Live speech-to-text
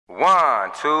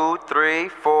1, 2, 3,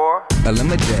 4.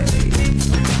 ElimiDATE.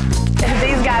 If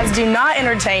these guys do not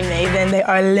entertain me, then they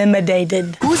are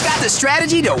eliminated. Who's got the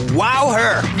strategy to wow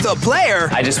her? The player?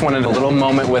 I just wanted a little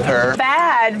moment with her.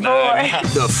 Bad boy.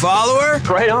 The follower?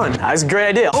 Right on. That was a great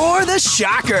idea. Or the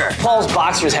shocker? Paul's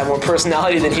boxers have more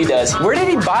personality than he does. Where did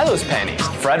he buy those panties?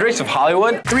 Frederick's of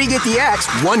Hollywood? 3 get the X,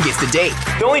 1 gets the date.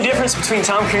 The only difference between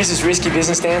Tom Cruise's risky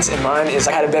business stance and mine is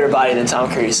I had a better body than Tom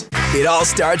Cruise. It all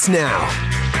starts now.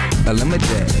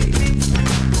 ElimiDATE.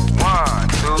 1,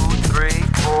 2, 3,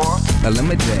 4.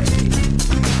 ElimiDATE.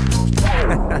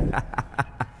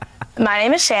 My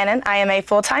name is Shannon. I am a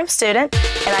full-time student,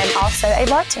 and I'm also a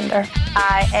bartender.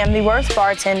 I am the worst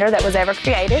bartender that was ever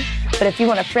created, but if you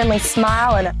want a friendly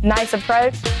smile and a nice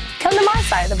approach, come to my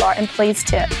side of the bar and please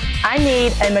tip. I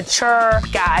need a mature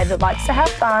guy that likes to have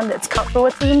fun, that's comfortable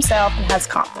with himself, and has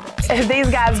confidence. If these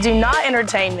guys do not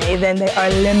entertain me, then they are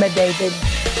eliminated.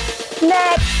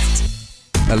 Next.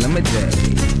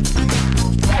 ElimiDATE.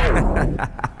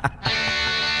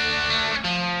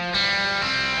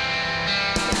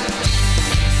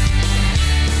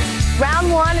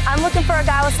 Round 1, I'm looking for a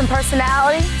guy with some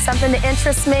personality, something to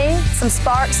interest me, some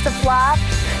sparks to fly.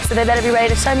 So they better be ready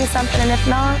to show me something, and if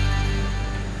not...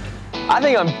 I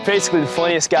think I'm basically the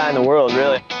funniest guy in the world,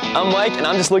 really. I'm Mike, and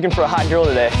I'm just looking for a hot girl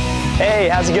today. Hey,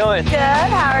 how's it going? Good,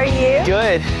 how are you?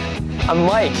 Good. I'm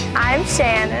Mike. I'm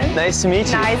Shannon. Nice to meet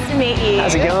you. Nice to meet you.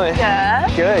 How's it going?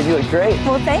 Good. Good, you look great.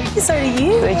 Well, thank you, so do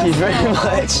you. Thank you very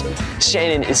much.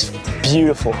 Shannon is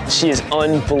beautiful. She is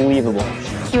unbelievable.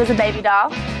 He was a baby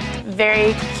doll.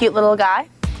 Very cute little guy.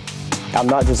 I'm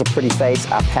not just a pretty face,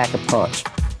 I pack a punch.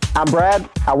 I'm Brad,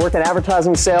 I work in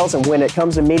advertising sales, and when it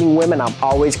comes to meeting women, I'm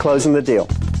always closing the deal.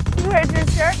 Where'd your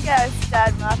shirt go,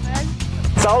 stud muffin?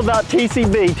 It's all about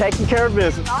TCB, taking care of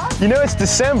business. You know it's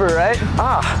December, right?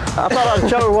 I thought I'd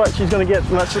show her what she's gonna get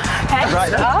much right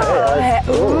now.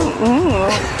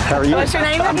 How are you? What's your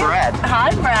name again? I'm Brad.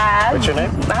 Hi, Brad. What's your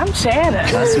name? I'm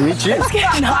Shannon. Nice to meet you. It's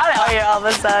getting hot out here all of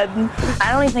a sudden.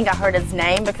 I don't even think I heard his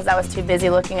name because I was too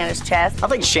busy looking at his chest. I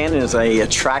think Shannon is an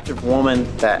attractive woman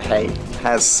that, hey,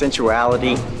 has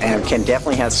sensuality and can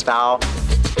definitely have style.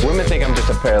 Women think I'm just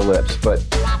a pair of lips, but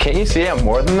can't you see I'm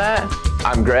more than that?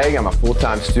 I'm Greg, I'm a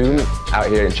full-time student out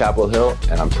here in Chapel Hill,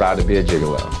 and I'm proud to be a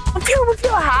gigolo.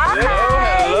 Hi,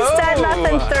 stud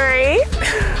muffin 3.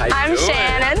 I'm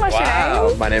Shannon. What's your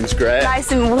name? My name's Greg.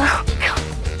 Nice and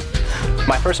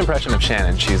My first impression of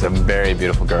Shannon, she's a very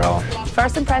beautiful girl.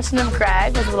 First impression of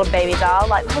Greg was a little baby doll,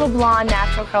 like little blonde,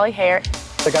 natural curly hair.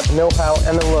 I got the know-how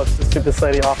and the looks to suit this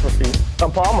lady off her feet.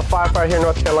 I'm Paul, I'm a firefighter here in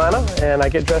North Carolina, and I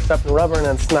get dressed up in rubber and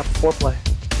then snap a foreplay.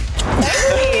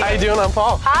 Hey. How you doing? I'm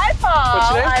Paul. Hi, Paul.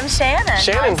 What's your name? I'm Shannon.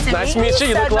 Shannon, nice to meet you.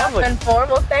 You look lovely.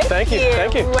 Well, thank you.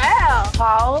 Thank you. Well,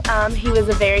 Paul, he was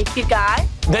a very cute guy.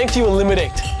 Thank you,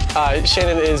 ElimiDATE.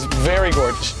 Shannon is very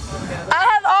gorgeous. I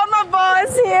have all my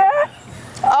boys here.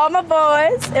 All my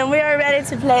boys, and we are ready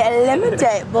to play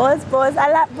ElimiDATE. Boys,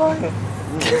 I like boys.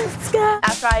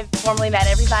 After I formally met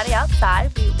everybody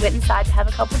outside, we went inside to have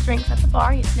a couple drinks at the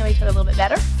bar, get to know each other a little bit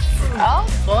better. Oh,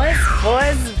 boys,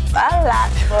 I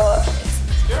like boys.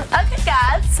 Okay,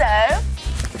 guys, so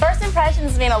first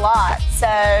impressions mean a lot.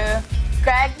 So,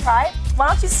 Greg, right? Why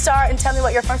don't you start and tell me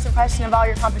what your first impression of all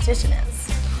your competition is?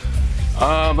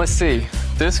 Let's see.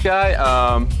 This guy,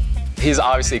 he's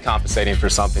obviously compensating for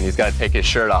something. He's got to take his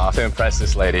shirt off to impress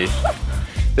this lady.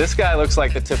 This guy looks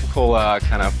like the typical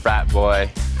kind of frat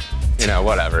boy, you know,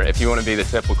 whatever. If you want to be the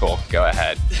typical, go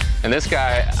ahead. And this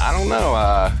guy, I don't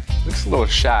know, looks a little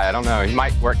shy. I don't know. He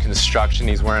might work construction.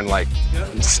 He's wearing like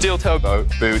steel toe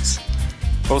boots.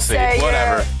 We'll see.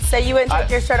 Whatever. So you wouldn't take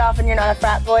your shirt off and you're not a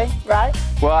frat boy, right?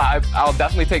 Well, I'll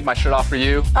definitely take my shirt off for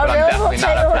you, but really? I'm definitely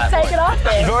not a frat boy. Take it off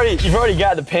then. You've already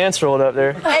got the pants rolled up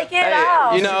there. Take it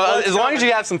off. You know, as long as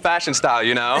you have some fashion style,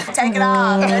 you know. Take it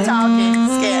off. They're talking.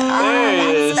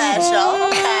 Oh, that's special.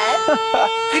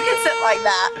 Okay. You can sit like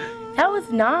that. That was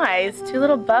nice. 2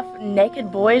 little buff naked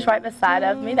boys right beside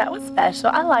of me. That was special.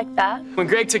 I like that. When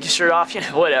Greg took his shirt off, you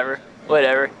know, whatever.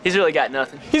 He's really got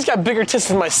nothing. He's got bigger tits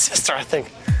than my sister, I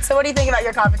think. So what do you think about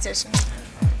your competition?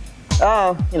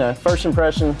 Oh, you know, first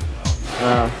impression,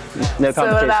 no competition.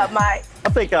 So what about Mike? I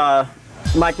think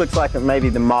Mike looks like maybe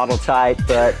the model type,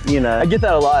 but, you know. I get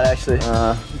that a lot, actually.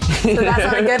 So that's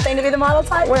not a good thing to be the model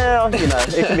type? Well, you know,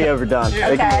 it can be overdone.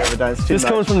 Okay. It can be overdone. It's too This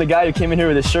much. comes from the guy who came in here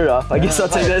with his shirt off. I guess I'll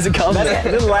take that as a compliment.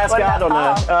 This is the last guy, I don't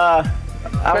know.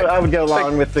 I would go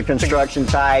along with the construction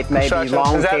type, maybe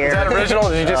long hair. Is that original?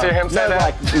 Did you just hear him say that?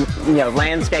 Like, you know,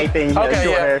 landscaping, you know,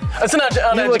 short hair. It's an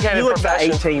uneducated You look about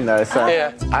profession. 18 though, so.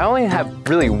 Yeah. I only have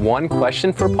really one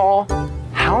question for Paul.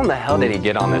 How how in the hell did he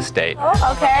get on this date?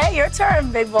 Oh, okay, your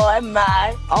turn, big boy,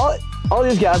 Mike. All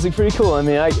these guys look pretty cool. I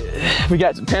mean, we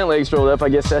got pant legs rolled up. I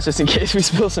guess that's just in case we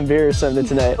spill some beer or something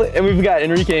tonight. And we've got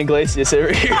Enrique Iglesias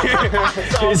over here.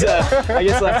 Who's, I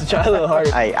guess we'll have to try a little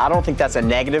harder. Hey, I don't think that's a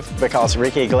negative because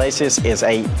Enrique Iglesias is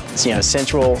a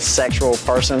sensual, sexual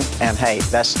person, and hey,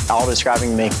 that's all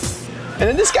describing me. And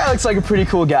then this guy looks like a pretty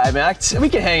cool guy, man. We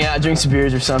can hang out, drink some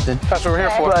beers or something. That's what we're here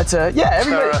for. But yeah,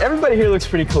 everybody here looks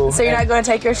pretty cool. So you're not going to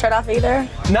take your shirt off either?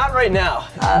 Not right now.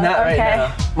 Not right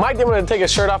now. Mike didn't want to take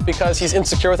his shirt off because he's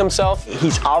insecure with himself.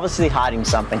 He's obviously hiding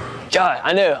something. God,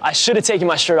 I know. I should have taken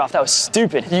my shirt off. That was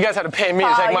stupid. You guys had to pay me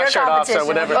to take my shirt off, so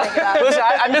whatever. Listen,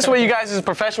 I miss what you guys'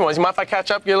 professional was. You mind if I catch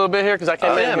up, get a little bit here? Because I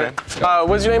can't make it.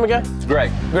 What's your name again?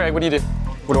 Greg. Greg, what do you do?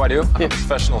 What do I do? I'm a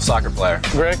professional soccer player.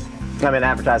 Greg? I'm in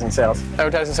advertising sales.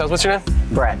 Advertising sales. What's your name?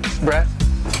 Brad. Brad?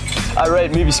 I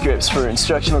write movie scripts for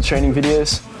instructional training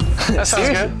videos. That sounds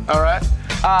good. All right.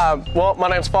 Well, my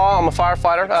name's Paul. I'm a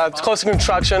firefighter. It's close to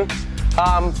construction.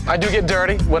 I do get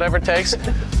dirty, whatever it takes.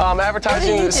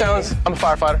 Advertising sounds. I'm a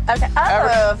firefighter. Okay.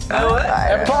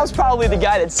 Firefighter. Paul's probably the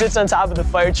guy that sits on top of the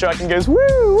fire truck and goes woo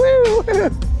woo.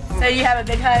 So you have a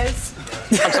big hose?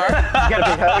 I'm sorry? You got a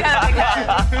big hose? You got a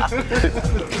big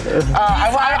hose.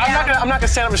 I'm not gonna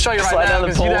stand up and show you right now. Down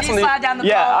the pole. Do you slide down the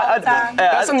pole all the time?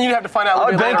 That's something you have to find out. I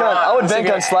would bank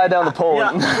on slide down the pole.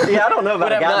 Yeah, I don't know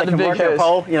about a guy that can work a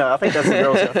pole. I think that's the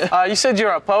girl stuff. You said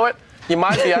you're a poet. You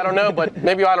might be, I don't know, but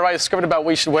maybe you ought to write a script about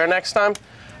what you should wear next time.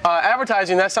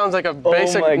 Advertising, that sounds like a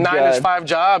basic 9-to-5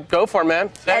 job. Go for it, man.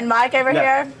 And Mike over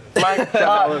here? Mike,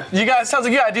 you guys, sounds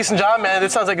like you got a decent job, man. It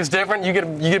sounds like it's different. You get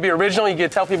to be original. You get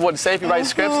to tell people what to say if you write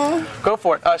scripts. Go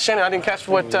for it. Shannon, I didn't catch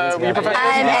what your profession is.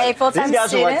 I'm a full-time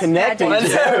student. These guys are like connecting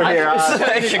over here.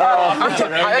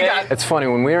 It's funny,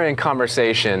 when we were in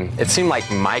conversation, it seemed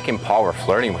like Mike and Paul were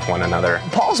flirting with one another.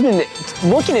 Paul's been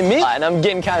looking at me, and I'm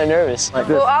getting kind of nervous.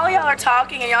 Well, all y'all are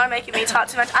talking, and y'all are making me talk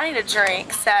too much. I need a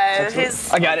drink, so who's...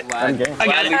 I got it. I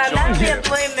got it. That'd be a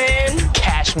blue moon.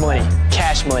 Cash money.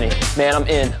 Cash money. Man, I'm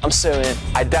in. I'm so in.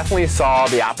 I definitely saw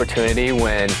the opportunity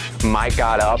when Mike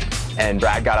got up and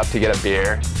Brad got up to get a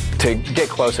beer to get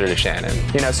closer to Shannon.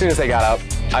 As soon as they got up,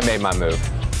 I made my move.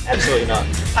 Absolutely not.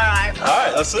 All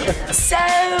right, let's see. So,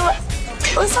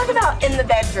 let's talk about in the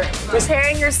bedroom.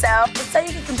 Comparing yourself. Let's say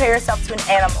you could compare yourself to an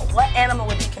animal. What animal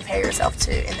would you compare yourself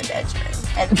to in the bedroom,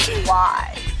 and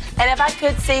why? And if I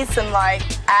could see some like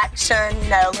action,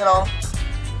 little.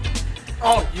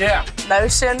 Oh yeah.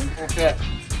 Motion. Okay.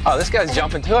 Oh, this guy's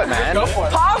jumping to it, man. Go for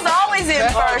it. Paul's always in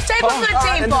first. Take him to the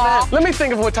team, Paul. Let me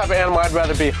think of what type of animal I'd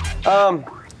rather be.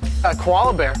 A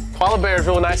koala bear. Koala bear is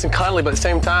really nice and cuddly, but at the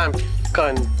same time,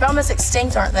 they're almost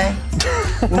extinct, aren't they?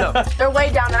 No. They're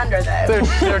way down under, though.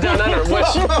 They're down under. Which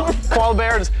koala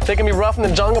bears, they can be rough in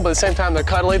the jungle, but at the same time, they're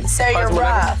cuddly. So you're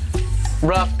rough.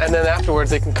 Rough, and then afterwards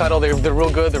they can cuddle. They're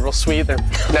real good. They're real sweet. They're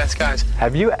nice guys.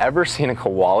 Have you ever seen a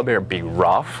koala bear be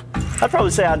rough? I'd probably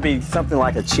say I'd be something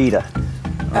like a cheetah.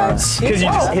 Because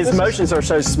his motions are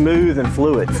so smooth and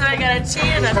fluid. So I got a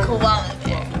cheetah and a koala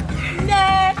bear.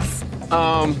 Next.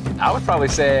 I would probably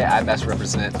say I best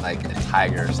represent like a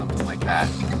tiger or something like that.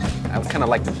 I would kind of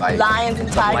like to bite. Lions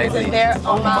and tigers in there.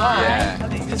 Oh my. Yeah,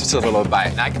 just a little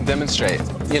bite. And I can demonstrate.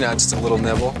 Just a little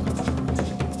nibble.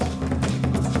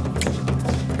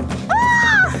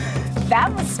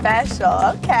 That was special.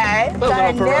 Okay. Put a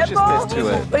little ferociousness to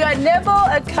it. We got nibble,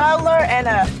 a color, and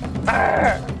a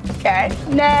brr. Okay.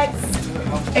 Next.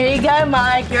 Here you go,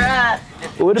 Mike. You're up.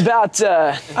 What about,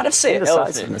 I'd say an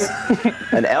elephant.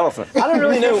 An elephant. I don't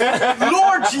really know.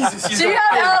 Lord Jesus. Do you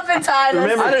have elephantitis?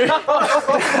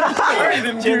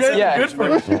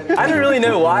 I don't really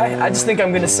know why. I just think I'm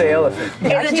going to say elephant.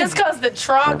 Is it just because the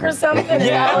trunk or something?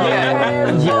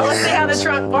 Yeah. Well, let's see how the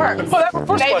trunk works.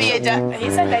 Maybe it does. He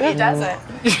said maybe it doesn't.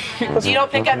 You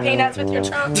don't pick up peanuts with your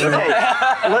trunk? Okay.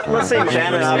 Let's see,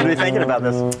 Shannon. I'll be thinking about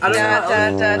this.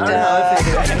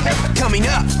 Coming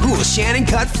up, who will Shannon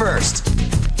cut first?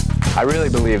 I really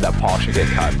believe that Paul should get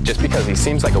cut, just because he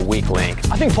seems like a weak link.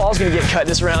 I think Paul's going to get cut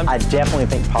this round. I definitely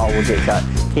think Paul will get cut.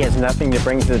 He has nothing to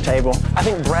bring to the table. I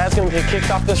think Brad's going to get kicked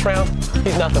off this round.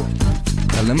 He's nothing.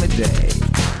 ElimiDATE.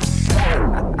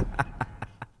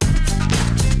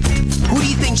 Who do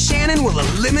you think Shannon will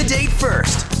eliminate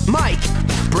first? Mike,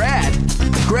 Brad,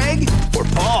 Greg, or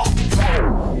Paul?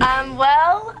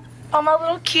 Well, all my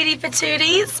little cutie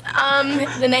patooties,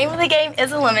 the name of the game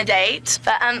is ElimiDATE,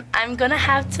 but I'm gonna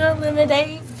have to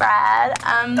eliminate Brad.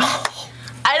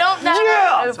 I don't know.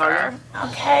 Yeah! Over.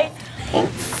 Okay.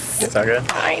 It's all good.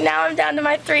 All right, now I'm down to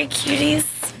my 3 cuties.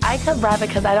 I cut Brad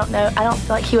because I don't feel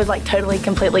like he was like totally,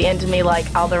 completely into me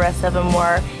like all the rest of them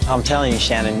were. I'm telling you,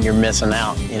 Shannon, you're missing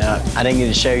out. You know, I didn't get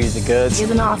to show you the goods.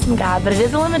 He's an awesome guy, but it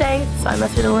is ElimiDATE, so I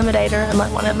must be the eliminator and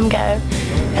let one of them go.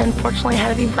 And unfortunately, I had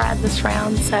to be Brad this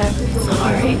round, so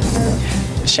sorry.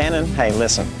 Shannon, hey,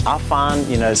 listen, I'll find,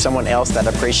 you know, someone else that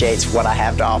appreciates what I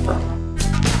have to offer.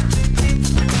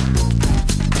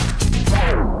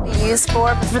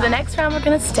 For the next round, we're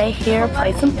gonna stay here,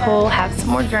 play some pool, have some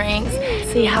more drinks,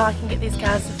 see how I can get these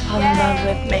guys to fall in love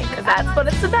with me, because that's what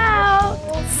it's about.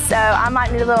 So I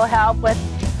might need a little help with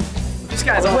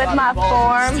my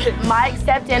form. Mike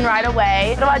stepped in right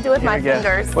away. What do I do with my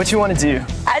fingers? What you want to do?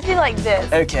 I do like this.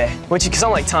 Okay. Because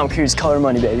I'm like Tom Cruise, color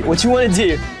money, baby. What you want to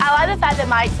do? I like the fact that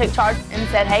Mike took charge and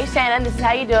said, hey, Shannon, this is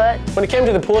how you do it. When it came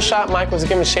to the pool shot, Mike was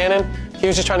giving Shannon. He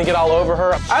was just trying to get all over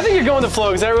her. I think you're going with the flow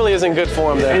because that really isn't good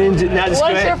form there.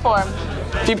 What's your form?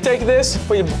 If you take this,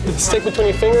 put your stick between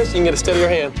your fingers, you can get a steadier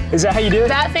hand. Is that how you do it?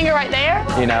 That finger right there?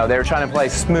 You know, they were trying to play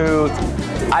smooth.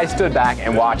 I stood back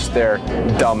and watched their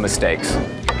dumb mistakes.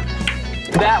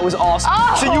 That was awesome.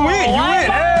 Oh, so you win,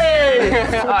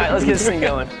 Hey! All right, let's get this thing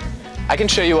going. I can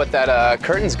show you what that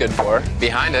curtain's good for,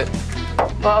 behind it.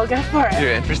 Well, go for it.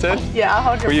 You're interested? Yeah, I'll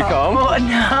hold your Will you come? Oh,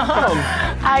 no. Come.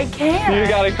 I can't. You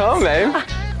gotta come, babe.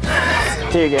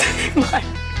 Here you go.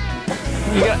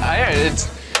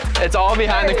 It's all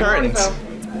behind the curtains.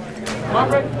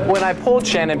 When I pulled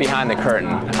Shannon behind the curtain,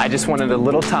 I just wanted a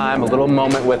little time, a little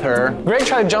moment with her. Greg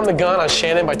tried to jump the gun on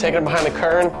Shannon by taking her behind the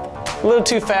curtain. A little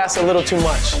too fast, a little too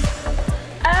much.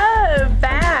 Oh,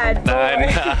 bad boy.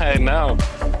 I know.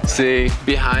 See,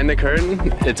 behind the curtain,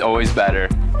 it's always better.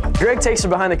 Greg takes her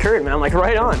behind the curtain, man. I'm like,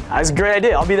 right on. That's a great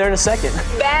idea. I'll be there in a second.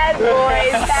 Bad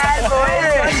boys, bad boys.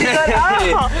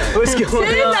 What's going on?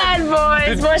 Two bad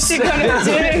boys. What's she gonna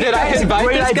do? Did I invite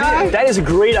this guy? That is a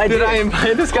great idea. Did I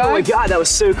invite this guy? Oh my God, that was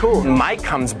so cool. Mike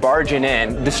comes barging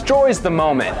in, destroys the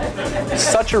moment.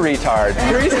 Such a retard.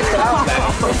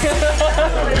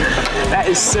 That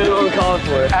is so uncalled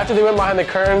for. After they went behind the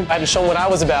curtain, I had to show them what I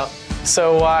was about.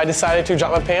 So I decided to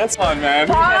drop my pants. Come on, man.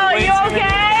 Paul, are you okay?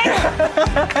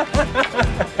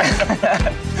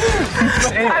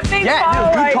 I think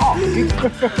Paul, good call.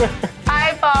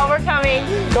 Hi, Paul, we're coming.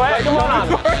 Go ahead, come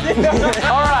on.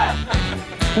 All right.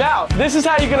 Now, this is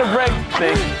how you're gonna break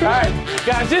things. All right,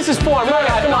 guys, this is form.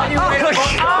 Come on.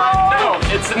 No,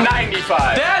 it's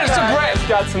 95. That is a break.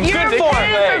 Got some Your good form.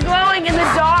 pants are glowing in the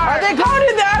dark. How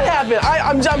did that happen?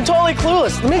 I'm totally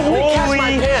clueless. Let me catch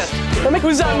my pants.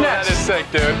 Who's up next? That is sick,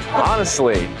 dude.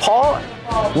 Honestly, Paul,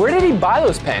 where did he buy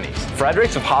those panties?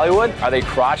 Fredericks of Hollywood? Are they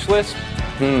crotchless?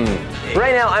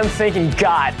 Right now, I'm thanking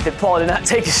God that Paul did not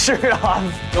take his shirt off.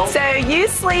 So you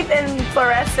sleep in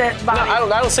fluorescent bodies?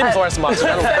 No, I don't sleep in fluorescent boxes.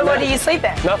 So what do you sleep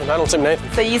in? Nothing. I don't sleep in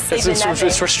anything. So you sleep in nothing?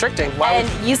 It's restricting. Why And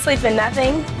you sleep in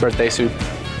nothing? Birthday suit.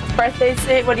 Birthday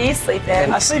suit? What do you sleep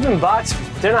in? I sleep in boxers.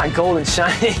 They're not gold and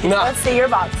shiny. No. Let's see your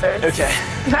boxers. Okay.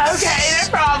 Okay, no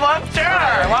problem.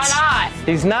 Sure, why not?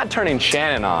 He's not turning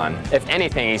Shannon on. If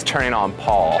anything, he's turning on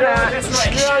Paul. You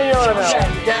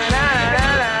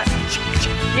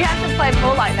have to play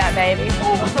pool like that, baby.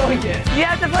 You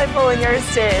have to play pool in yours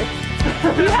too.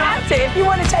 You have to. If you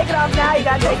want to take it off now, you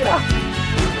gotta take it off.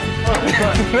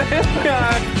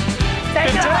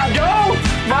 Take it off. Go!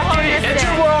 Rocket, it's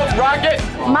your world, Rocket!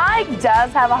 Mike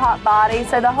does have a hot body,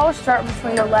 so the whole shirt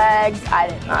between the legs, I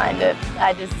didn't mind it.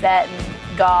 I just sat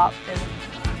and gawped and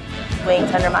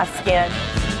winked under my skin.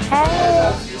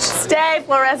 Hey, stay,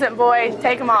 fluorescent boy.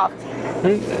 Take them off.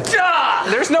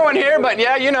 There's no one here, but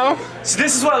yeah, you know. So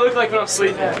this is what I look like when I'm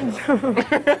sleeping.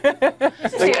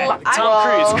 Okay. Tom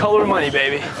Cruise, color money,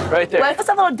 baby. Right there. What's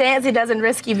that little dance he does in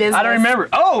Risky Business? I don't remember.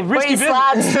 Oh, Where risky he business.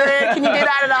 slides through. Can you do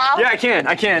that at all? Yeah,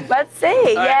 I can. Let's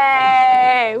see.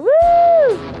 Yay. Woo!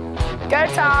 Go,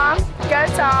 Tom. Go,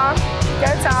 Tom.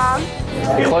 Go, Tom.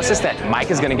 The closest that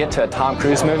Mike is gonna get to a Tom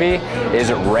Cruise movie is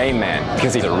Rayman,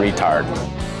 because he's a retard.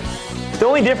 The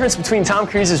only difference between Tom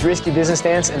Cruise's risky business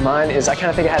dance and mine is I kind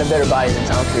of think I had a better body than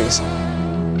Tom Cruise.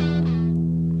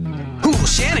 Who will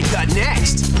Shannon cut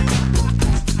next?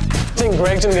 I think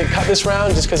Greg's gonna get cut this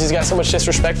round just because he's got so much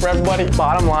disrespect for everybody.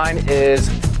 Bottom line is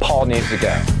Paul needs to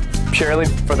go, purely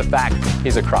for the fact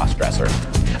he's a cross-dresser.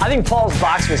 I think Paul's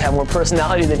boxers have more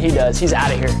personality than he does. He's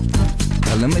out of here.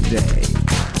 ElimiDATE.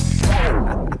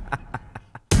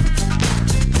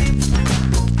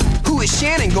 Who is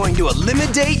Shannon going to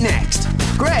ElimiDATE next?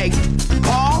 Greg,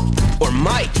 Paul, or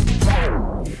Mike?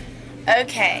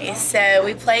 Okay, so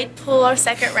we played pool our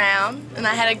second round, and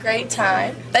I had a great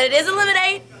time. But it is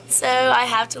ElimiDATE, so I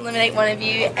have to eliminate one of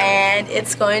you, and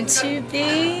it's going to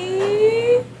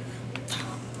be...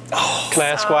 Can I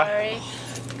ask why?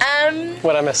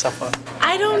 What I mess up on?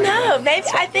 I don't know. Maybe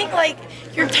I think like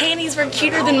your panties were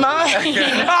cuter than mine.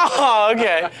 Oh,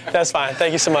 okay. That's fine.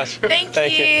 Thank you so much. Thank you.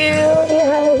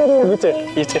 You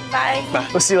too. You too. Bye. Bye.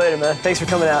 We'll see you later, man. Thanks for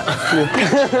coming out.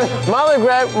 My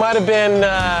regret might have been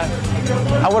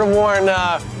I would have worn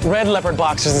red leopard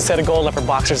boxers instead of gold leopard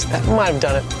boxers. That might have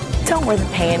done it. Don't wear the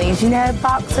panties. You know,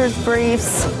 boxers,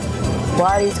 briefs,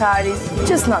 whitey tidies.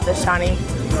 Just not the shiny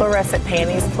fluorescent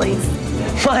panties, please.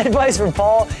 My advice for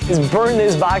Paul is burn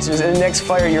those boxers in the next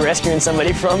fire you're rescuing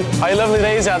somebody from. All you lovely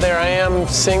ladies out there, I am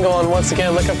single and once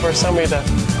again looking for somebody to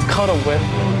cuddle with.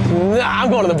 Nah, I'm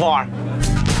going to the bar.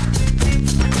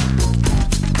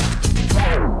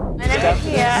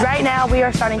 Right now, we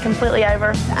are starting completely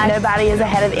over. Nobody is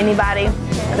ahead of anybody.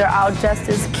 They're all just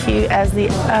as cute as the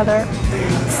other.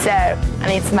 So, I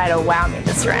need somebody to wow me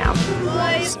this round.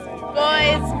 Boys.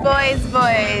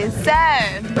 So,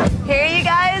 here you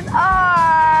guys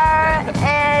are.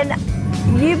 And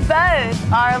you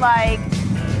both are like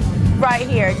right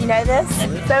here. Do you know this?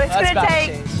 So it's gonna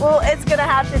take, it's gonna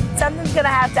have to, something's gonna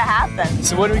have to happen.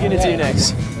 So what are we gonna do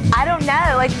next? I don't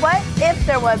know. Like, what if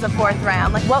there was a fourth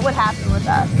round? Like, what would happen with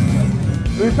us?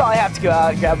 We'd probably have to go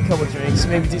out, grab a couple drinks,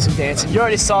 maybe do some dancing. You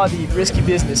already saw the risky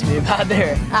business move out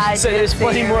there. So there's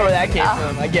plenty more where that came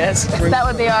from, I guess. So that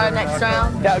would be our next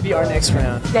round? That would be our next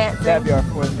round. Dancing? That would be our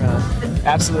fourth round.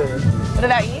 Absolutely. What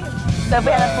about you? So if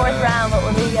we had a fourth round, what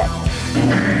would we get?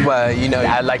 Well, you know,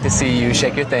 I'd like to see you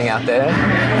shake your thing out there,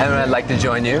 and I'd like to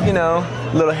join you. You know,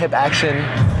 little hip action,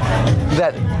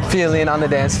 that feeling on the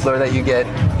dance floor that you get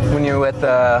when you're with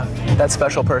that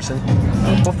special person.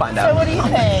 We'll find out. So what do you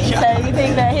think? So you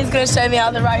think that he's going to show me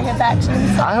all the right hip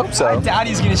actions? I hope so. I doubt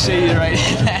he's going to show you the right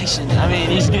hip action. I mean,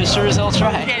 he's going to sure as hell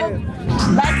try.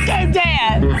 Let's go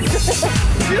dance!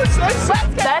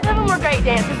 Both of them were great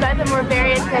dancers. Both of them were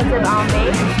very attentive on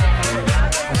me.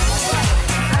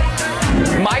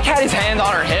 Mike had his hands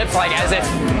on her hips like as if,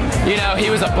 you know, he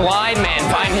was a blind man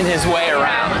finding his way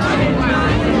around.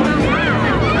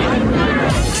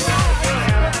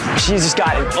 She's just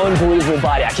got an unbelievable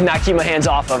body. I cannot keep my hands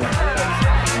off of her.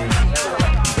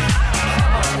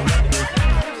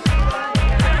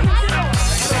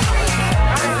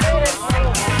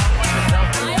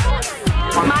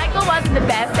 Michael wasn't the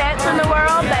best dancer in the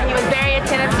world, but he was very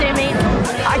attentive to me.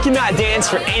 I cannot dance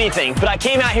for anything, but I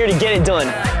came out here to get it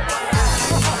done.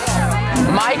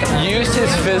 Mike used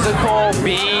his physical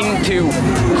being to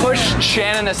push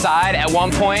Shannon aside at one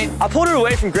point. I pulled her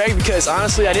away from Greg because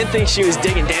honestly, I didn't think she was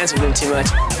digging dance with him too much.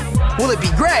 Will it be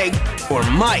Greg or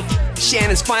Mike?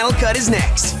 Shannon's final cut is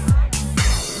next.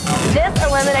 This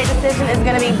ElimiDATE decision is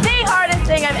going to be the hardest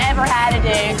thing I've ever had to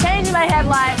do. Changing my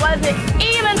headlight wasn't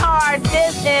even hard.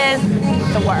 This is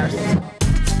the worst.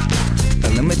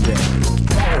 ElimiDATE.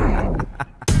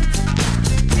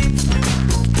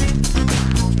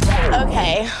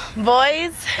 Okay,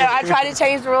 boys, I tried to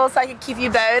change the rules so I could keep you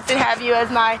both and have you as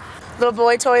my little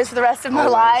boy toys for the rest of my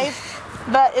life,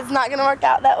 but it's not gonna work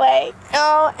out that way.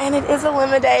 Oh, and it is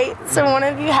ElimiDATE, so one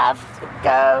of you have to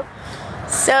go.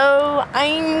 So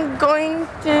I'm going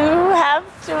to have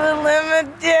to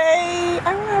eliminate.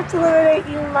 I'm gonna have to eliminate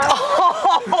you, Mike.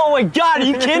 Oh my God, are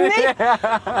you kidding me?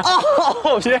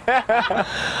 Oh yeah.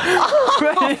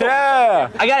 Oh, yeah.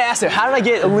 I gotta ask her, how did I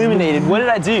get eliminated? What did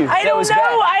I do? I don't know.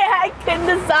 I couldn't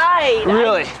decide.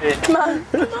 Really? Come on,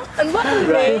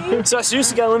 let me. So I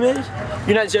seriously got eliminated?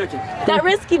 You're not joking? That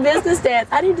risky business dance.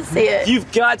 I need to see it. You've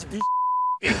got to be.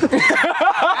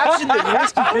 After the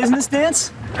risky business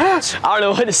dance? I don't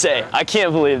know what to say. I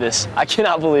can't believe this. I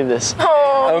cannot believe this.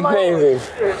 Oh, amazing.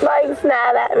 Mike's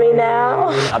mad at me now.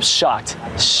 I'm shocked.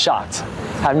 Shocked.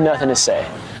 I have nothing to say.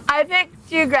 I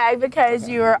picked you, Greg, because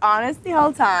you were honest the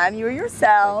whole time. You were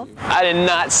yourself. I did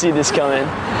not see this coming.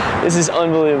 This is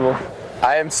unbelievable.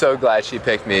 I am so glad she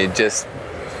picked me just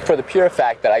for the pure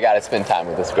fact that I got to spend time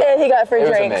with this girl. And he got free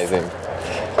drinks. It was amazing.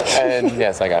 And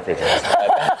yes, I got free drinks.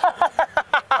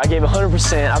 I gave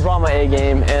 100%. I brought my A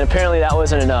game, and apparently that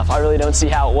wasn't enough. I really don't see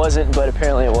how it wasn't, but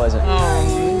apparently it wasn't.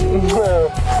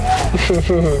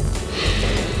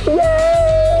 Yay!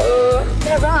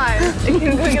 That rhymes.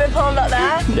 Can we get a poem about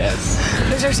that? Yes.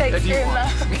 Is your Shakespeare?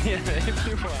 If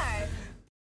you want.